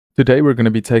Today we're going to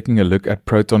be taking a look at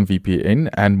Proton VPN,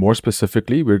 and more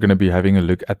specifically we're going to be having a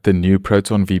look at the new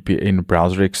Proton VPN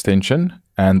browser extension,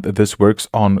 and this works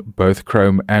on both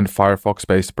Chrome and Firefox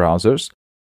based browsers.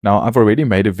 Now, I've already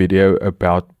made a video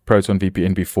about Proton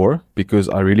VPN before because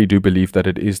I really do believe that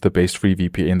it is the best free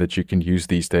VPN that you can use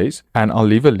these days. And I'll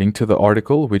leave a link to the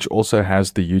article, which also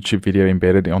has the YouTube video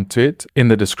embedded onto it, in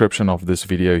the description of this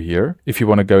video here, if you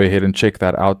want to go ahead and check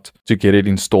that out to get it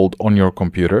installed on your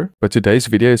computer. But today's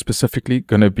video is specifically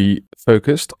going to be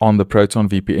focused on the Proton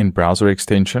VPN browser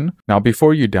extension. Now,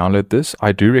 before you download this,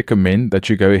 I do recommend that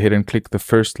you go ahead and click the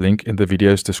first link in the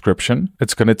video's description.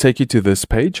 It's going to take you to this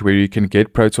page where you can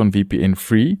get Proton VPN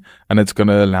free, and it's going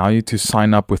to allow you to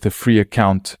sign up with a free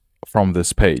account from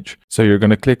this page. So you're going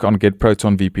to click on Get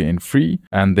Proton VPN Free,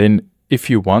 and then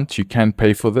if you want, you can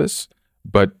pay for this,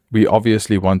 but we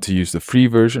obviously want to use the free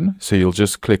version, so you'll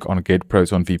just click on Get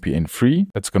Proton VPN Free.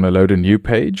 It's going to load a new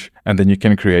page, and then you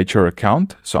can create your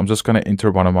account. So I'm just going to enter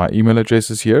one of my email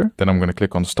addresses here. Then I'm going to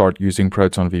click on Start Using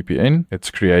Proton VPN. It's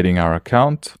creating our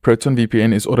account. Proton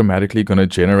VPN is automatically going to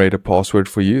generate a password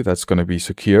for you that's going to be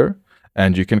secure.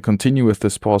 And you can continue with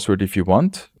this password if you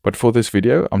want. But for this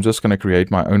video, I'm just going to create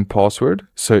my own password.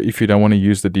 So if you don't want to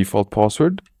use the default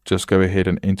password, just go ahead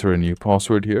and enter a new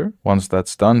password here. Once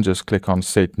that's done, just click on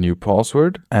Set New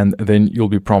Password, and then you'll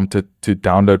be prompted to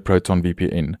download Proton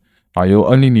VPN. Now, you'll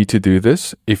only need to do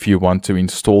this if you want to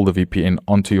install the VPN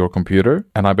onto your computer.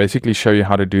 And I basically show you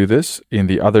how to do this in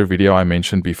the other video I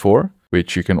mentioned before,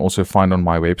 which you can also find on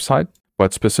my website.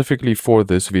 But specifically for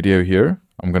this video here,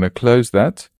 I'm going to close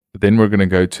that. Then we're going to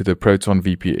go to the Proton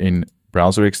VPN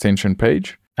browser extension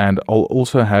page, and I'll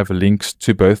also have links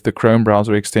to both the Chrome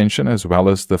browser extension as well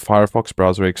as the Firefox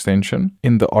browser extension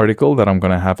in the article that I'm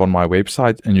going to have on my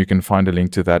website, and you can find a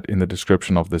link to that in the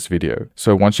description of this video.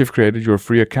 So once you've created your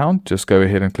free account, just go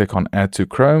ahead and click on Add to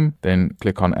Chrome, then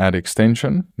click on Add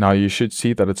Extension. Now you should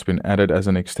see that it's been added as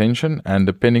an extension, and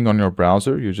depending on your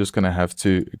browser, you're just going to have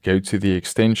to go to the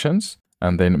extensions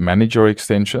and then manage your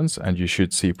extensions, and you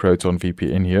should see Proton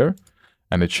VPN here,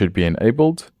 and it should be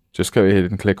enabled. Just go ahead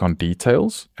and click on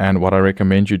Details, and what I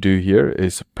recommend you do here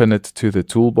is pin it to the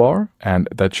toolbar, and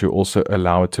that you also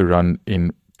allow it to run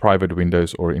in private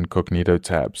windows or incognito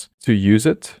tabs. To use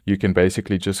it, you can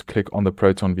basically just click on the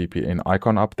Proton VPN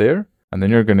icon up there, and then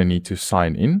you're going to need to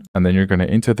sign in, and then you're going to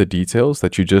enter the details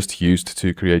that you just used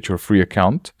to create your free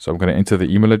account. So I'm going to enter the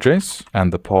email address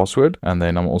and the password, and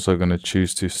then I'm also going to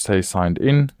choose to stay signed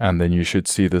in, and then you should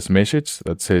see this message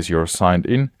that says you're signed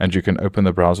in, and you can open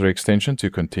the browser extension to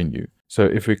continue. So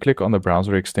if we click on the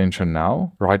browser extension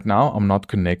now, right now I'm not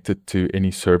connected to any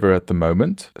server at the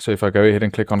moment. So if I go ahead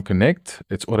and click on connect,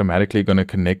 it's automatically going to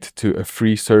connect to a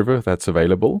free server that's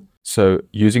available. So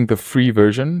using the free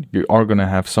version, you are going to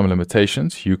have some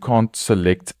limitations. You can't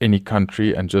select any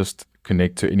country and just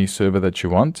connect to any server that you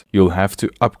want. You'll have to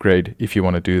upgrade if you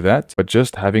want to do that. But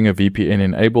just having a VPN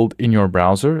enabled in your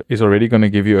browser is already going to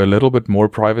give you a little bit more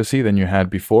privacy than you had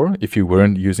before if you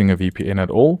weren't using a VPN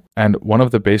at all. And one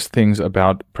of the best things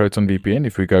about Proton VPN,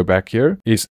 if we go back here,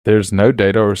 is there's no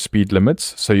data or speed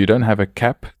limits. So you don't have a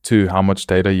cap to how much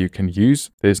data you can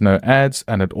use. There's no ads,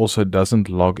 and it also doesn't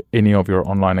log any of your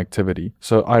online activity.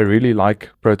 So I really like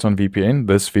Proton VPN.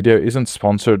 This video isn't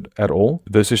sponsored at all.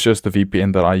 This is just the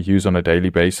VPN that I use on a daily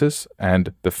basis,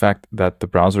 and the fact that the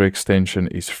browser extension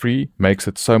is free makes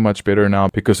it so much better now,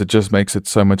 because it just makes it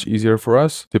so much easier for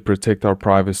us to protect our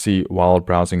privacy while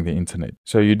browsing the internet.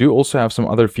 So you do also have some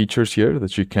other features here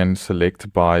that you can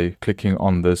select by clicking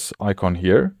on this icon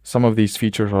here. Some of these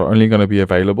features are only going to be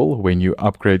available when you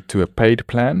upgrade to a paid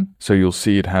plan. So you'll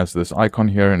see it has this icon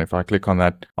here, and if I click on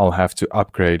that, I'll have to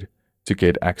upgrade to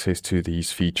get access to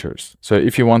these features. So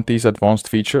if you want these advanced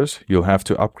features, you'll have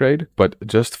to upgrade, but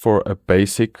just for a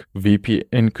basic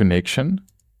VPN connection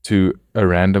to a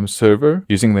random server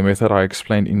using the method I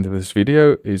explained in this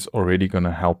video is already going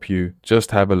to help you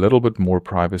just have a little bit more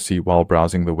privacy while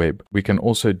browsing the web. We can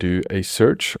also do a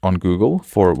search on Google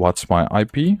for what's my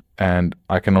IP, and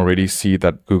I can already see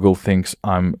that Google thinks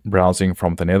I'm browsing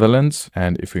from the Netherlands.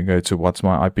 And if we go to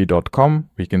whatsmyip.com,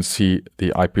 we can see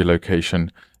the IP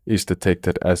location is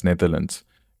detected as Netherlands,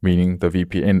 meaning the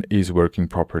VPN is working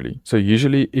properly. So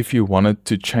usually if you wanted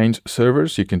to change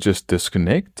servers, you can just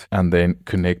disconnect and then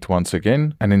connect once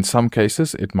again. And in some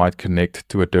cases, it might connect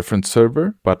to a different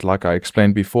server. But like I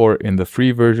explained before, in the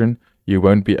free version, you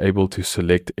won't be able to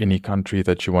select any country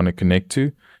that you want to connect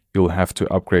to. You'll have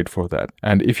to upgrade for that.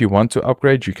 And if you want to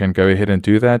upgrade, you can go ahead and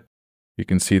do that. You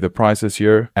can see the prices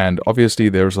here. And obviously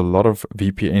there's a lot of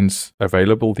VPNs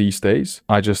available these days.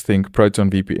 I just think Proton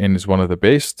VPN is one of the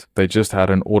best. They just had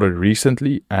an audit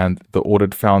recently, and the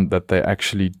audit found that they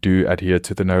actually do adhere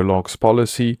to the no logs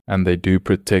policy and they do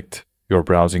protect your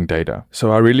browsing data.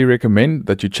 So I really recommend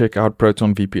that you check out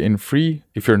Proton VPN free.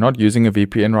 If you're not using a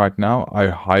VPN right now, I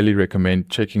highly recommend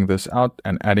checking this out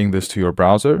and adding this to your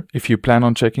browser. If you plan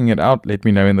on checking it out, let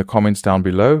me know in the comments down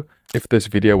below. If this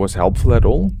video was helpful at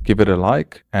all, give it a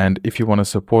like. And if you want to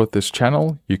support this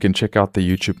channel, you can check out the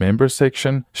YouTube members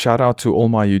section. Shout out to all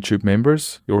my YouTube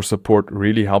members. Your support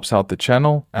really helps out the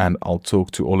channel, and I'll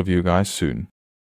talk to all of you guys soon.